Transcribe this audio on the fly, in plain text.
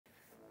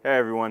Hey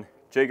everyone,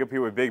 Jacob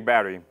here with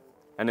BigBattery,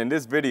 and in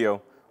this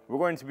video we're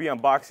going to be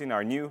unboxing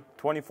our new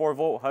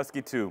 24V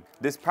Husky 2.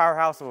 This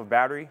powerhouse of a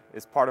battery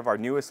is part of our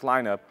newest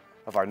lineup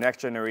of our next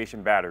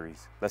generation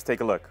batteries. Let's take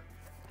a look.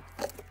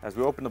 As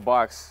we open the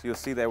box, you'll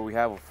see that we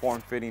have a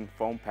form-fitting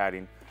foam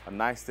padding, a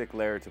nice thick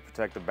layer to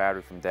protect the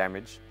battery from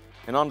damage.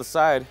 And on the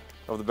side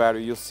of the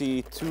battery you'll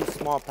see two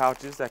small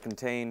pouches that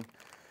contain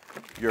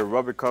your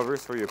rubber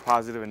covers for your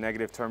positive and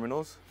negative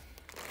terminals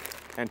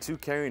and two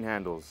carrying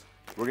handles.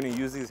 We're going to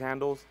use these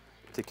handles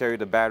to carry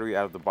the battery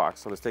out of the box.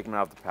 So let's take them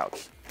out of the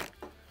pouch.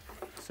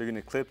 So you're going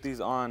to clip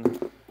these on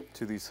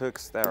to these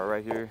hooks that are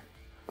right here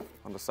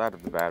on the side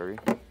of the battery.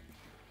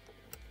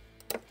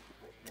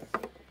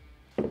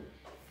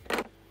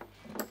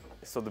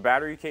 So the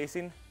battery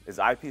casing is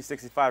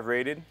IP65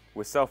 rated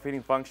with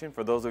self-heating function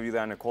for those of you that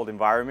are in a cold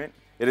environment.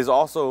 It is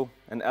also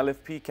an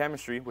LFP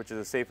chemistry, which is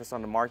the safest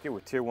on the market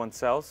with tier 1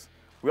 cells.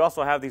 We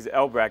also have these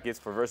L brackets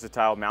for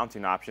versatile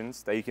mounting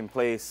options that you can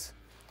place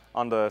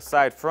on the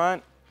side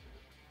front,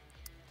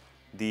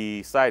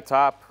 the side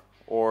top,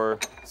 or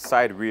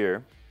side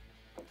rear,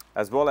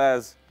 as well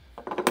as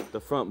the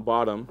front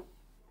bottom,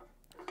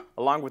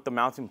 along with the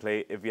mounting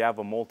plate if you have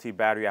a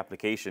multi-battery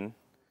application.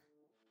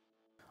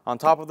 On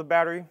top of the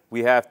battery,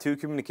 we have two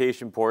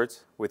communication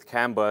ports with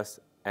CAN bus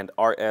and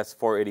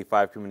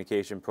RS485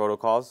 communication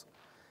protocols,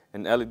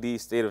 an LED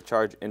state of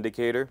charge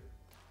indicator,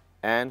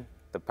 and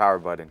the power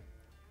button,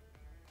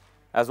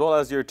 as well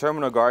as your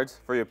terminal guards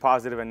for your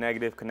positive and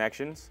negative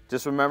connections.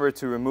 Just remember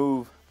to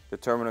remove the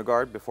terminal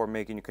guard before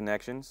making your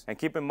connections. And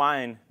keep in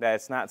mind that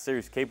it's not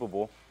series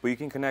capable, but you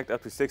can connect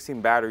up to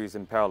 16 batteries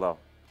in parallel.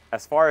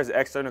 As far as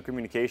external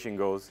communication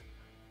goes,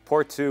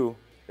 port 2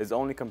 is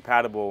only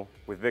compatible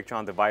with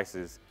Victron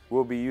devices.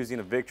 We'll be using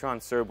a Victron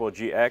Cerbo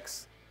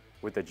GX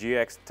with a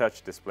GX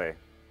touch display.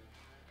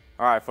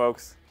 All right,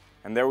 folks,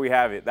 and there we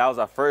have it. That was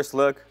our first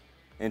look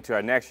into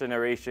our next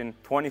generation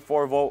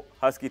 24V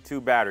Husky 2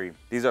 battery.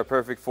 These are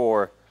perfect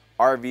for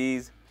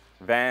RVs,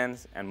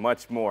 vans, and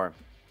much more.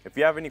 If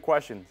you have any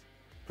questions,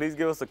 please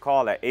give us a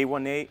call at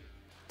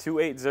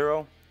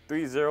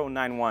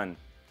 818-280-3091.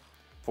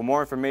 For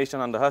more information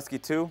on the Husky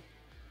 2,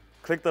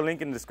 click the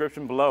link in the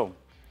description below.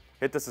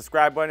 Hit the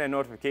subscribe button and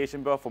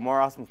notification bell for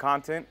more awesome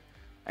content,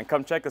 and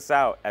come check us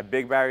out at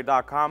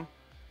BigBattery.com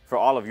for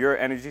all of your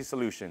energy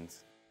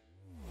solutions.